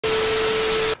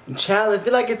Child, I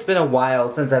feel like it's been a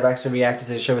while since I've actually reacted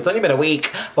to the show. It's only been a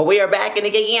week, but we are back in the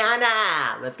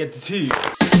Guyana. Let's get the tea.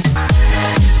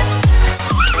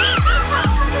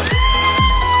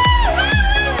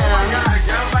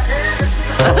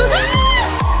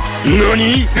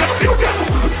 NANI?!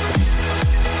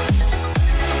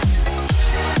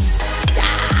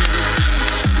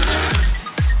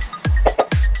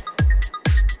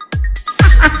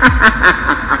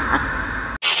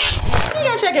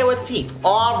 Check out what's tea.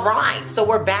 Alright, so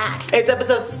we're back. It's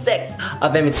episode 6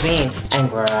 of In Between. And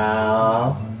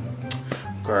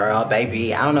girl,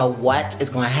 baby, I don't know what is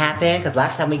going to happen because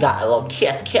last time we got a little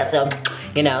kiss,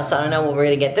 you know, so I don't know what we're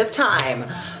going to get this time.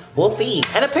 We'll see.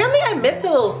 And apparently I missed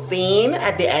a little scene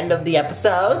at the end of the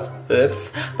episode.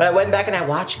 Oops. But I went back and I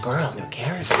watched, girl, new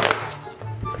characters.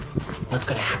 What's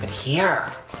going to happen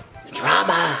here?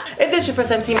 Drama. If this is your first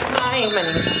time seeing me, hi, my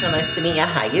name is Shaqii.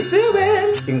 How you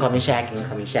doing? You can call me Shaqii, you can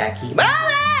call me Shaqii. But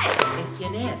alright, if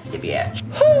you're nasty, bitch.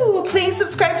 Whoo, please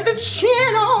subscribe to the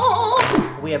channel.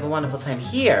 We have a wonderful time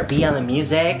here. BL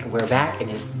Music, we're back in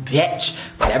this bitch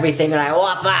with everything that I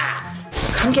offer. So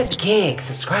come get the gig,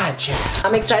 subscribe, chat.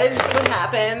 I'm excited to see what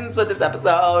happens with this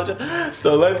episode.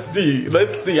 So let's see,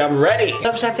 I'm ready.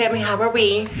 So Chef family, how are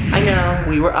we? I know,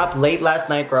 we were up late last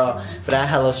night, girl, for that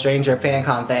Hello Stranger fan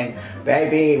con thing.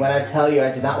 Baby, when I tell you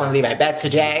I did not want to leave my bed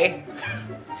today.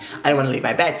 I don't want to leave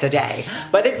my bed today.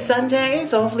 But it's Sunday,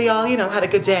 so hopefully y'all, you know, had a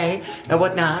good day and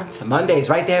whatnot. Monday's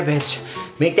right there, bitch.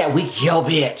 Make that week yo,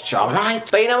 bitch, alright?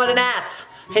 But you know what, enough.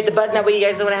 Hit the button that way you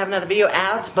guys know when I have another video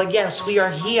out. But yes, we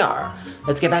are here.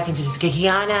 Let's get back into this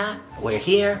Guyana. We're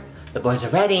here. The boys are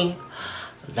ready.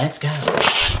 Let's go.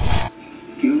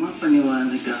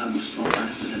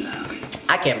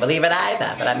 I can't believe it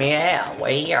either, but I mean, yeah, we're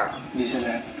here.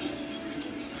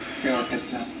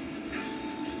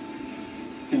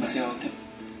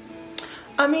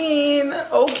 I mean,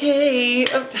 okay.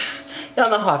 Y'all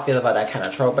know how I feel about that kind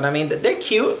of trope, but I mean, they're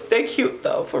cute. They're cute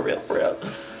though, for real, for real.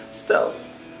 So.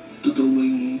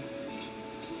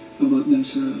 About dun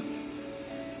sa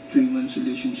 3 months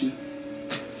relationship?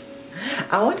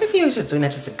 I wonder if he was just doing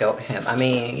that just to goat him. I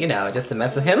mean, you know, just to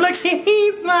mess with him. Look,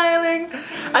 he's smiling.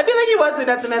 I feel like he wants to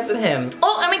not to mess with him.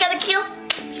 Oh, and we got a cute.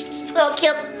 Little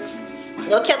cute.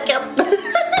 Little cute.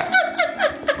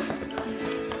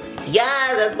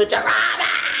 Yeah, that's Bucharama.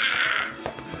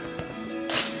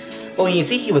 But when you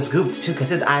see he was gooped too, because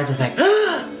his eyes was like,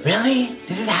 oh, really?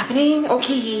 This is happening?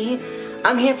 Okay.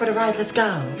 I'm here for the ride, let's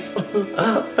go.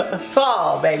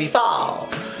 Fall, baby, fall.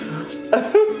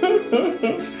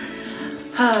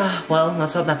 Well,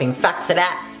 let's hope nothing fucks it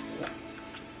up.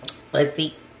 Let's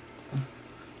see.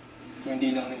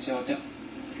 Hindi lang rin si Otep.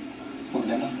 Huwag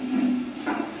na lang.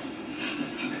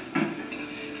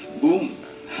 Boom!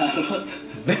 Harot!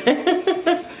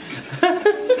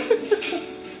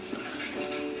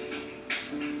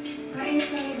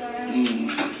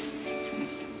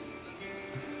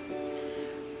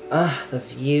 The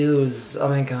views.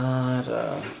 Oh my god.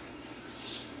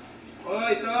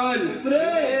 Oy, Tol! Pre!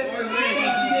 Oy,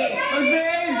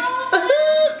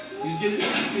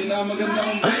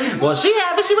 Well, she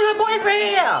happy she with her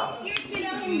boyfriend. Years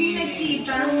silang hindi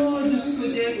nagkita. Oh, Diyos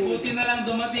ko, Jack. Buti na lang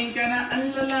dumating ka na.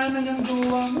 Ang lala ng ang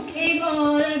duwa mo. Eh,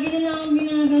 po, lagi na lang akong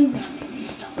ginaganda.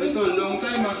 Oy, Tol, long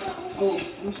time ah. Oh,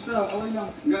 musta? Okay lang.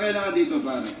 Kailan ka dito,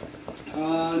 pare?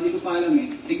 Hindi ko pa alam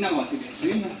eh. Tignan ko, sige.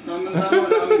 Ayun mo, tama-tama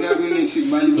wala kami gagawin next week.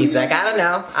 He's like, I don't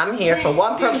know. I'm here for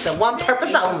one purpose and one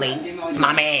purpose only.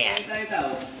 My man.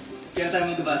 Kaya tayo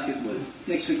mag-basketball.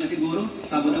 Next week na siguro.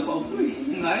 Sabado pa ako.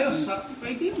 Ang ayos, sakto pa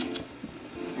yun.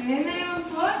 Ayan na naman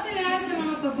po sila sa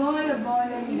mga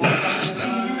pabola-bola nila.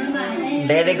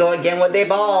 There they go again with their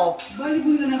ball.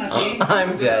 Volleyball ka na kasi.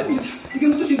 I'm dead.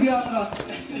 Tignan mo to si Bianca.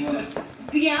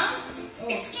 Bianx?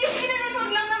 Excuse me,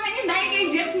 nanonood lang naman yun dahil kay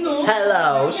Jeff, no?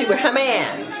 Hello, she with her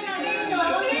man.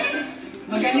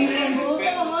 Magaling yan. Oo,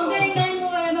 ang galing-galing mo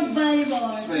kaya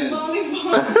mag-volleyball.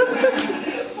 Volleyball.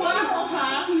 Wow,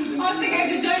 ha? O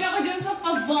sige, join ako dyan sa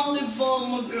pa-volleyball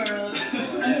mo, girl.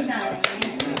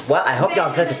 Well, I hope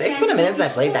y'all good, because it's been a minute since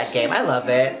I played that game. I love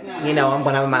it. You know, I'm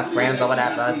going out with my friends or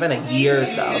whatever. It's been a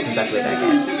years, though, since I played that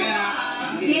game.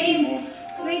 Game.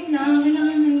 Wait lang,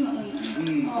 kailangan na yung mauna.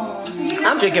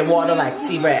 I'm drinking water like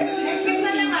C-Rex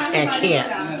and Kent.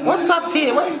 What's up,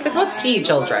 tea? What's tea,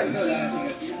 children?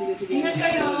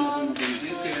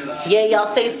 Yeah,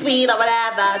 y'all stay sweet or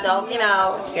whatever. Don't, you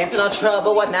know, get into no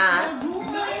trouble, whatnot.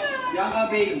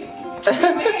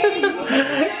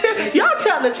 Y'all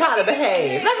tell the child to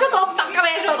behave. Let's go fuck a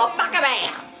man, go fuck a man.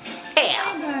 Hell.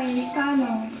 Guys,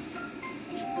 paano?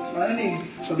 Paano eh?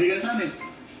 Sabi ka sa amin.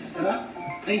 Tara?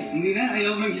 Ay, hindi na.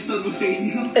 Ayaw mag-istorbo sa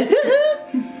inyo.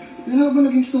 nga ba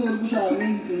naging store ko sa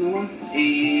amin? Ito naman.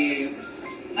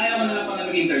 Ayaw ko na lang pala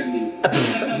maging third wheel.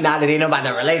 Now that you know about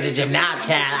the relationship now,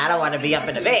 Chad, I don't want to be up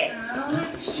in the bed.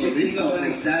 Hindi ko pa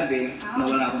nagsabi na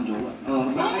wala akong jowa. Oh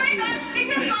my gosh,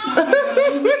 tingnan mo!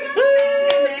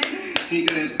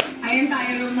 Secret. Ayan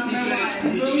tayo, rule number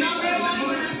 1. Rule number 1,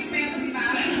 walang sikreto, di ba?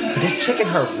 This chicken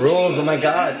her rules, oh my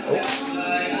god. Oh.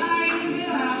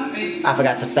 I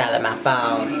forgot to silence my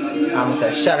phone. I almost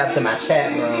said shut up to my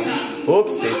chat room.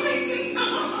 Oopsies.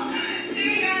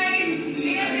 Sige guys,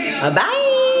 ingat kayo. Bye!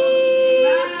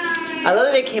 I love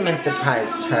that they came and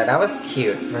surprised her. That was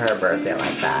cute for her birthday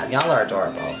like that. Y'all are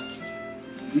adorable.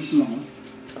 Miss mo ako?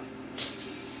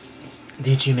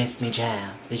 Did you miss me,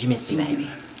 Jal? Did you miss me, baby?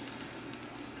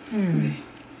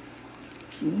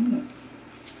 Oo nga.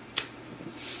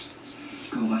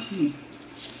 Ikaw kasi.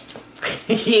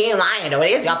 He ain't lying, though.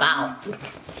 It is your fault.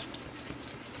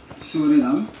 Sorry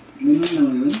lang. Ganun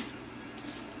lang yun.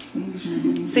 Ano gusto mo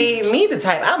gawin? See, me the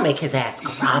type, I'll make his ass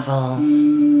grovel.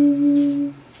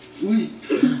 Uy.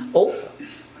 Oh,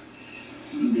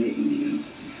 Hindi yun.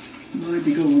 Bakit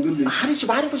ikaw agad eh?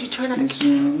 why would you turn on the Miss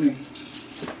mo ako eh.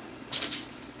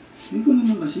 Hindi ko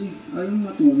naman kasi. Ayaw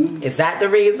matulog. Is that the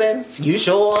reason? You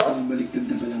sure? Baliktad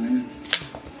na pala ngayon.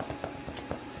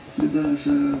 Diba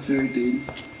sa fairy tale?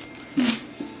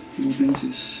 Yung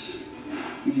princess.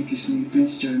 Ikikiss ni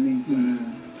Prince Charming para...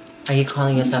 Are you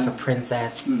calling yourself a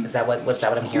princess? Is that what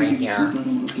I'm hearing Ikikiss here? niya para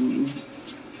makatulog.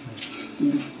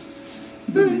 Diba?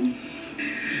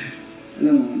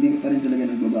 Alam mo, hindi ka pa rin talaga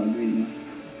nagbabago eh. No?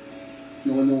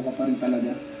 Loko-loko ka pa rin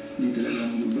talaga. Hindi talaga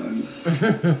magbabago.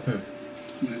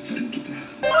 Mahal pa rin kita.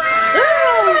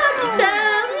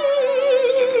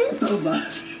 Totoo ba?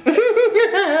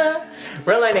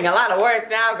 We're learning a lot of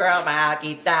words now, girl.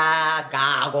 Makita,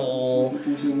 goggle,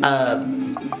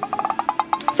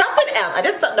 something else. I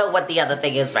just don't know what the other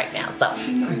thing is right now. So,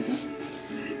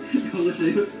 Ako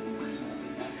sa'yo.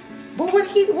 what would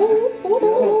he?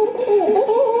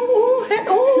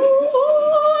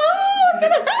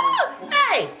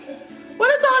 Hey, what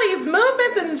is all these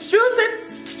movements and shoots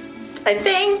and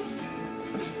things?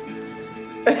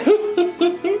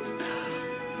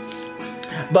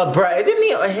 But bruh, it didn't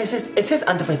mean it's his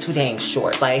underwear too dang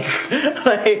short. Like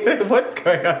what's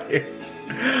going on here?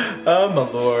 Oh my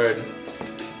lord.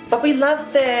 But we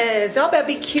love this. Y'all better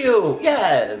be cute.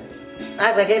 Yes.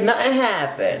 Act like if nothing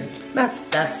happened. That's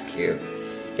cute.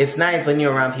 It's nice when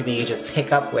you're around people you just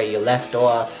pick up where you left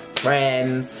off.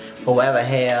 Friends, whoever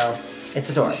hell.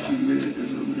 It's adorable.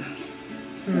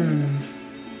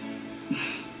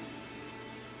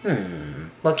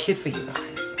 Well, cute for you guys.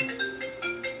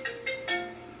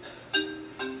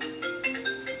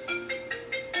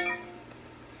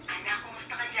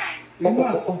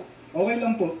 Okay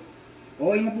lang po.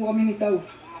 Okay na po kami ni Tao.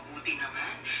 Mabuti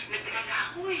naman. Nagdalala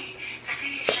ako eh.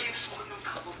 Kasi siya yung suot ng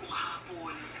tao ko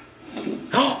kahapon.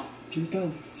 Si Tao,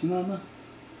 si Mama.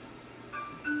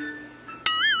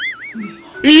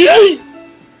 Si Tao.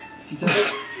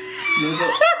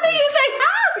 He's like,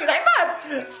 Mom!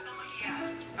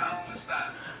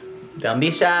 Don't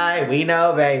be shy. We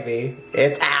know, baby.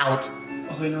 It's out.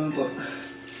 Okay naman po.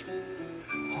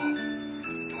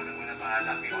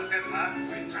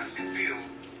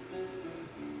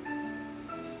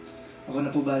 Ako na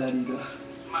po bahala dito.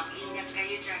 Mag-ingat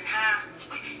kayo dyan, ha?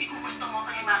 Uy, ikumusta mo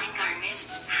kay Maring Carmen?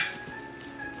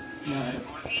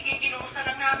 O sige, kinumusta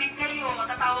lang namin kayo.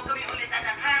 Tatawag kami ulit,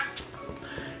 anak, ha?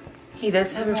 He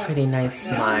does have a pretty nice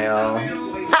smile.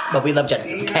 But we love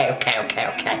Genesis. Okay.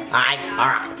 Alright.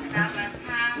 Salamat,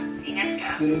 ha? Ingat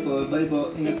ka. Ganun po. Bye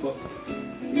po. Ingat po.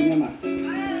 Sige naman.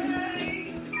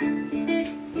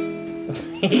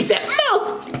 He said,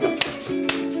 no!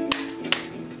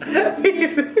 He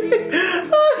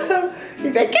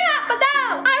said, get out the door!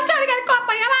 I'm trying to get caught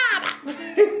by your mom!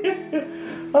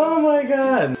 Oh my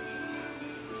god.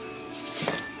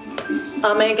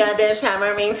 Oh my god, they're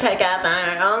showering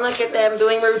together. Oh, look at them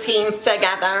doing routines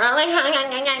together. Oh, like,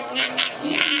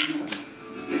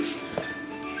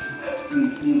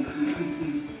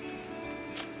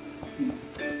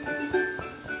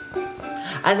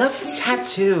 I love his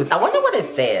tattoos. I wonder what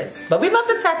it says. But we love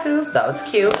the tattoos though. It's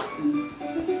cute.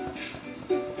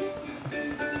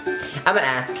 I'm gonna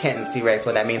ask Kent and see Rex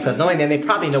what that means. Because knowing them, they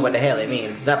probably know what the hell it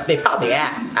means. They probably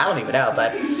asked. I don't even know.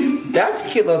 But that's a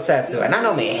cute little tattoo. And I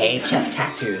normally hate chest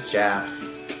tattoos, yeah.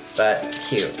 But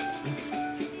cute.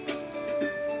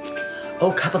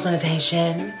 Oh, couples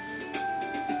meditation.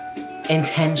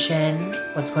 Intention.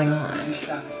 What's going on?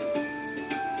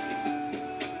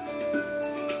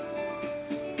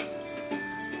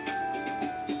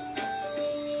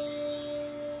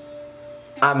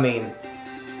 I mean,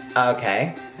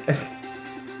 okay.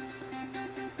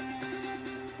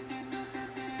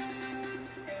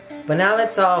 But now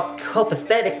it's all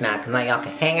copacetic now, because now y'all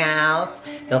can hang out.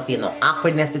 Don't feel no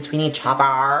awkwardness between each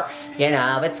other. You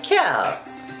know, it's cute.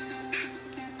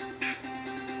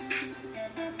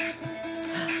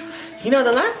 You know,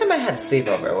 the last time I had a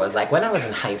sleepover was like when I was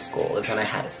in high school is when I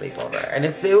had a sleepover. And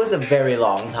it was a very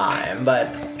long time,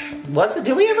 but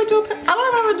did we ever do I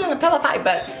don't remember doing a pillow fight,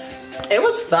 but it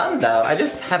was fun though. I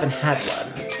just haven't had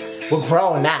one. We're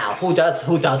grown now. Who does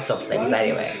those things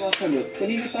anyway?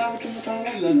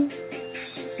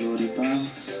 Sorry,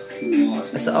 Pangs.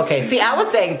 So, okay, see, I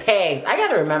was saying PANGS. I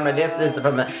gotta remember this is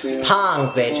from the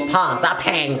PANGS, bitch. PANGS, not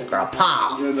PANGS, girl.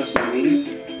 PANGS.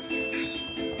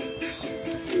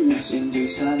 Mas enjoy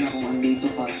sana kung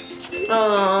andito ka.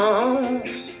 Aww.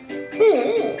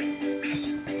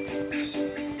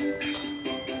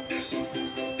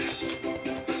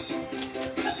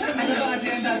 Ano ba kasi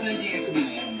ang dati ng GSB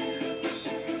na yan?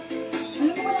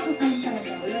 Ano mo nakakasalan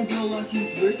talaga? Walang jowa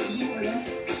since birth, hindi ko alam.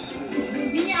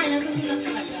 Hindi niya alam kasi lang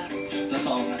talaga.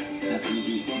 Totoo nga, dati ng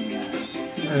GSB na.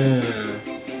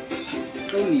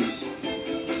 Tony,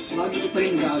 bago ko pa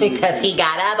rin nag-agree. Because he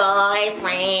got a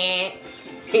boyfriend.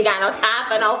 He got no time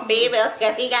for no females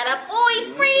because he got a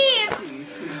boyfriend.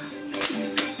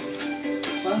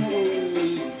 Paano kung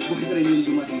boyfriend yung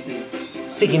dumating sa'yo?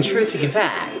 Speaking truth, speaking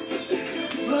facts.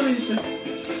 Bakit?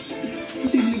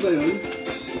 Posible ba yun?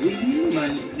 Hindi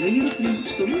naman. Nahirap yung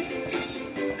gusto mo.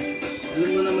 Alam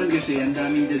mo naman kasi, ang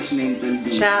daming judgmental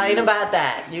din. Child, ain't about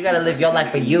that. You gotta live your life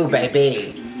for you,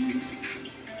 baby.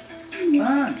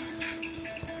 Max!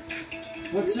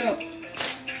 What's up?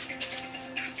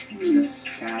 The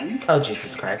sky? Oh,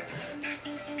 Jesus Christ.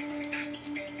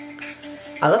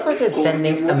 I love how they're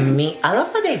sending a meme. I love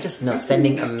how they just know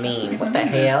sending a meme. What the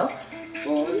hell?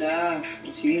 Oo na.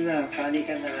 Sige na, funny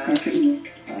ka na.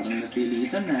 Parang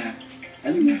napilitan na.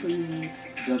 Alam mo ba yung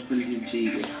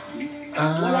WJSB?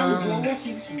 Walang jowa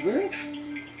since birth?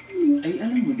 Ay,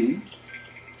 alam mo din?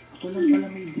 Ako lang pala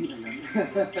may di alam.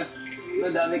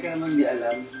 Madami ka naman di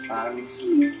alam. Pangs.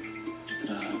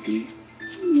 Grabe.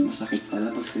 Masakit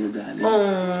pala pag sa'yo galing.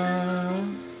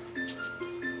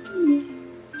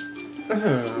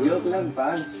 Joke lang,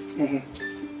 Pangs.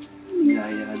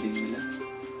 Gaya ka din nila.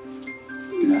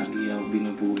 Lagi ako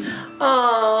binubuhay.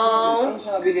 Oh. Ano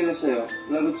sabi nila sa'yo?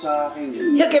 Lagot sa akin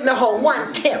yun. He'll give the whole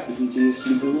one tip.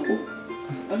 WJSB daw ako.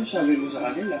 Ano sabi mo sa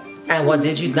kanila? And what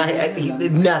did you not?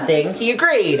 Nothing. He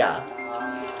agreed.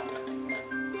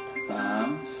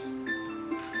 Pangs?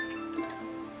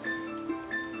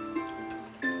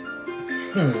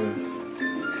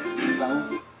 Ikaw?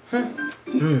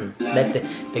 Let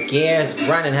the gears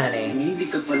running, honey. Hindi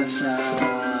ka pala sa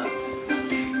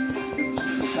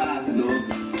ando.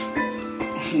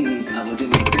 Ako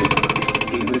din.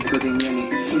 Favorite ko din yan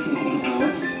eh.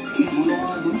 Bulo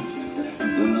nga doon.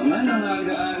 Ito naman ang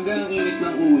aga-aga ang init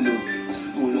ng ulo.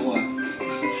 Ulo ko ah.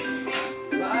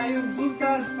 Maayong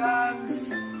buntag,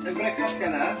 Pangs! Nag-breakfast ka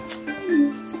na?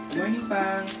 Morning,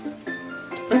 Pangs!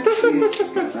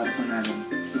 Yes, tapos na namin.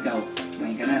 Ikaw,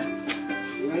 kumain ka na.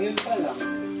 Ngayon pa lang.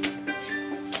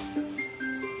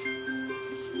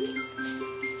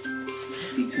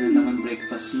 Pizza na naman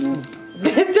breakfast mo. The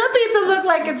pizza look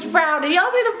like it's frowning. Y'all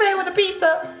see the face with the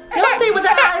pizza? Y'all see with the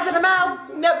eyes and the mouth?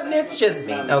 No, it's just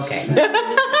me. Okay.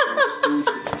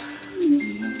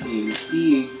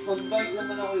 Healthy. Mag-bike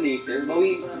naman ako later.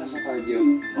 Bawiin ko na sa cardio.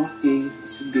 Okay,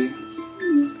 sige.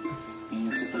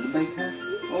 Ingat sa pag-bike ha?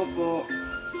 Opo.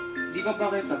 Di pa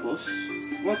ba kayo tapos?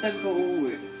 What time ko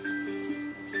uuwi?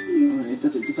 Ito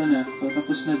na.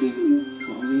 Patapos na din.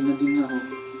 Pauwi na din ako.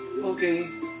 Okay.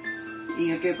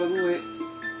 Ingat kayo pag-uwi.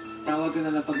 Tawag ka na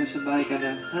lang pag nasa bahay ka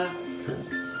na, ha?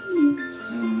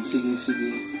 Sige.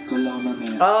 Call ako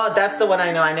mamaya. Oh, that's the one I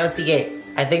know. I know sige.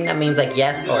 I think that means like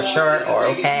yes or sure or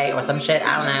okay or some shit.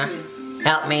 I don't know.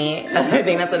 Help me. I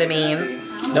think that's what it means.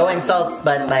 No insults,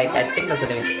 but like, I think that's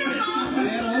what it means. Ikaw mo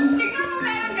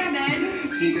meron ka din?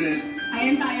 Secret.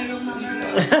 Ayan tayo room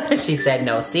number 1. She said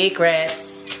no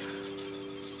secrets.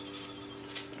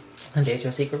 And there's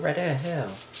your secret right there. Hell.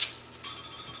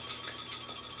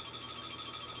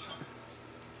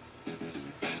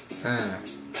 Hi,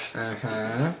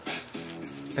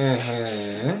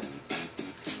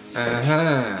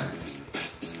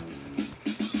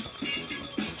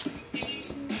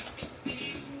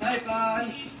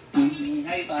 Pangs!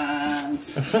 Hi,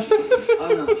 Pangs!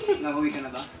 Ano? Nakauwi ka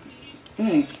na ba?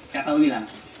 Kakauwi lang.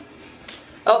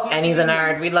 Oh, and he's a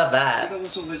nerd. We love that. Ikaw mo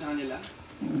super sa kanila?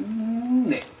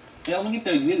 Hindi. Kaya ako maging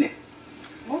third wheel eh.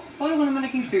 Oh, paano ko naman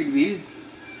naging third wheel?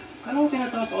 Kala ko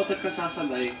tinatawat-otot ka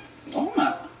sasabay. Oo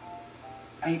nga.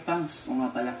 Ay, Pangs. Oo nga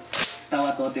pala.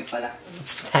 Tawat-otot pala.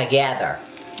 Together.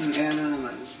 Kaya na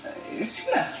naman.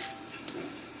 Sila.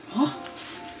 Huh?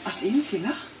 As in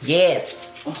sila?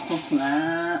 Yes. Oo nga.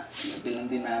 Gabi lang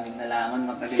din namin nalaman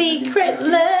matagal Secret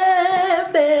na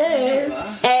din. lovers.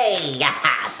 Hey,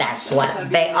 that's what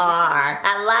they are.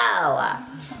 Hello.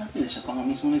 Sa kanila siya pa nga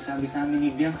mismo nagsabi sa amin ni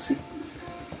Bianx eh.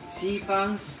 Si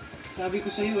Pangs, sabi ko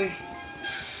sa'yo eh.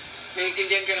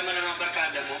 Naintindihan ka naman ng mga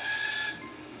barkada mo?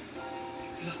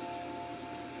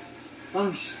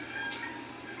 Pangs,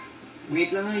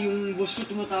 wait lang nga, yung boss ko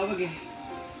tumatawag eh.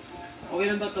 Okay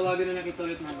lang ba tawagan na nakita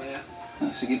ulit mamaya?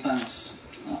 Sige Pangs,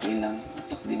 okay lang.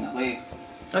 Atok din ako eh.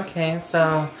 Okay,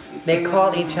 so they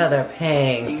call each other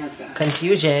Pangs.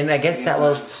 Confusion. I guess that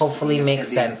will hopefully make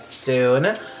sense soon.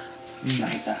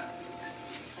 Nakita.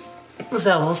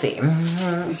 So we'll see.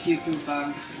 Miss you too,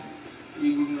 Pangs.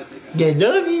 Igugmat ka. I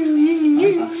love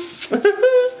you. Pangs.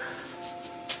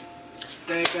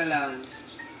 Teka lang.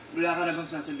 Wala ka na bang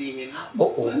sasabihin?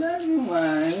 Uh-oh. Wala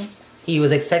naman. He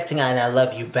was expecting an I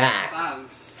love you back.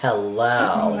 Pangs.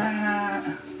 Hello. Wala.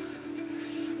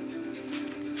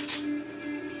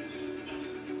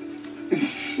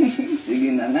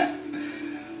 Sige na nga.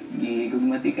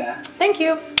 Gigugmati ka. Thank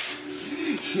you.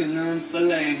 Yun naman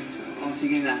pala eh. O,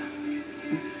 sige na.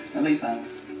 Okay,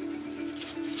 Pangs.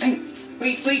 Ay,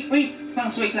 wait.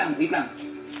 Pangs, wait lang. Wait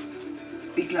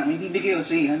lang, may bibigay ko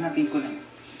sa'yo. Hanapin ko lang.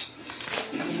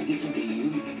 Wala ko nag-ikot eh.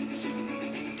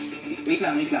 Wait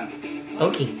lang.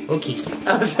 Okay.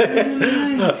 I was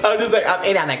just like,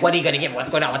 I'm like, what are you gonna give? What's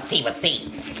going on? What's tea? Ha?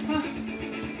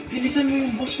 Bilisan mo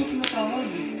yung boss ko tumatawag.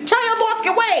 Child boss,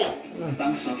 get away!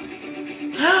 Pangs, oh.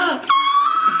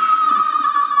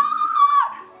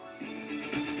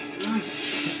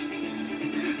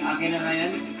 Akin na nga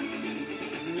yan.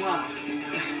 Mwah.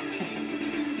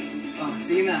 Oh,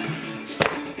 sige na.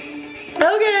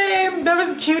 Okay, that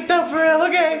was cute though, for real.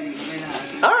 Okay.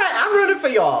 All right, I'm rooting for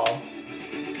y'all.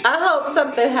 I hope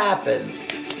something happens.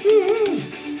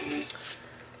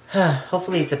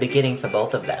 Hopefully it's a beginning for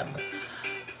both of them.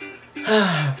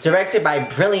 Directed by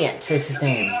Brilliant is his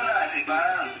name.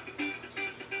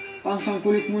 Pangs, ang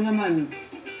kulit mo naman.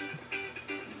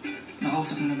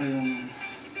 Nakausap mo na ba yung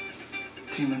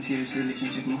 3-month serious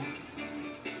relationship mo?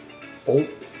 Oh.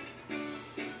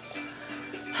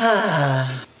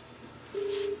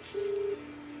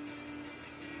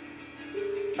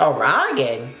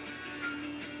 Orion.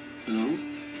 Hello?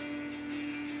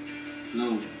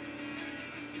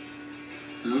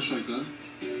 Hello, Striker?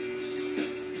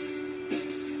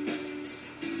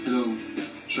 Hello?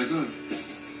 Striker?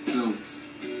 Hello?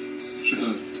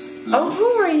 Striker? Hello? Oh, who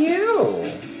are you?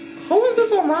 Who is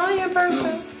this Orion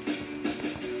person?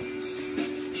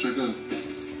 Striker?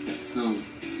 Hello?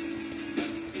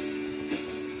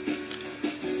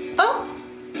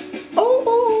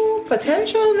 Oh,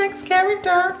 potential next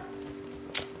character.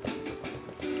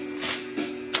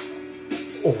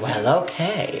 Well,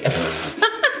 okay.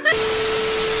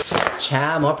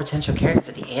 Child, more potential characters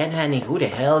at the end, honey. Who the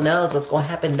hell knows what's going to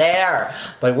happen there?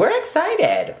 But we're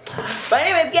excited. But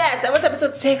anyways, yes, that was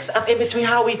episode 6 of In Between.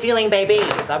 How are we feeling,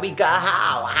 babies? Are we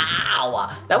how?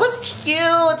 That was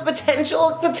cute.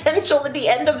 Potential at the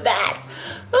end of that.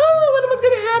 Oh, I wonder what's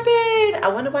going to happen. I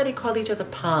wonder why they call each other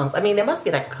Punks. I mean, there must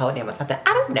be like a code name or something.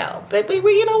 I don't know. But we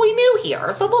knew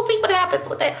here. So we'll see what happens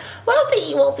with it. We'll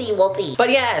see. But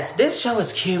yes, this show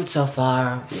is cute so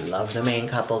far. We love the main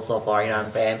couple so far, you know what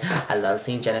I'm saying? I love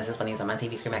seeing Genesis when he's on my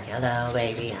TV screen like, hello,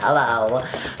 baby, hello.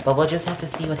 But we'll just have to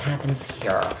see what happens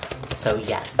here. So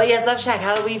yes. But yes, Love Shack,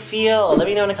 how do we feel? Let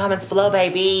me know in the comments below,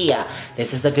 baby.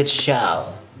 This is a good show.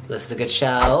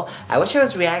 I wish I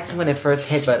was reacting when it first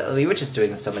hit, but we were just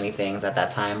doing so many things at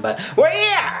that time. But we're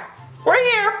here.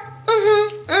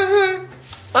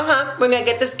 We're gonna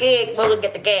get this gig. We're gonna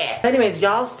get the gig. Anyways,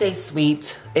 y'all stay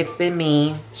sweet. It's been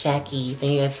me, Shaqii.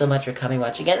 Thank you guys so much for coming,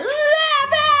 watching, and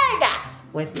living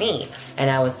with me. And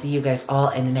I will see you guys all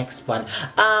in the next one.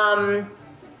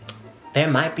 There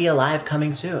might be a live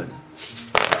coming soon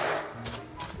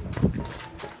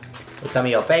with some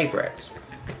of your favorites.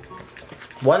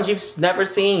 Ones you've never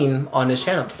seen on this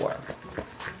channel before.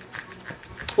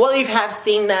 Well, you have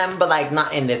seen them, but like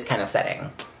not in this kind of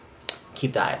setting.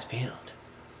 Keep the eyes peeled.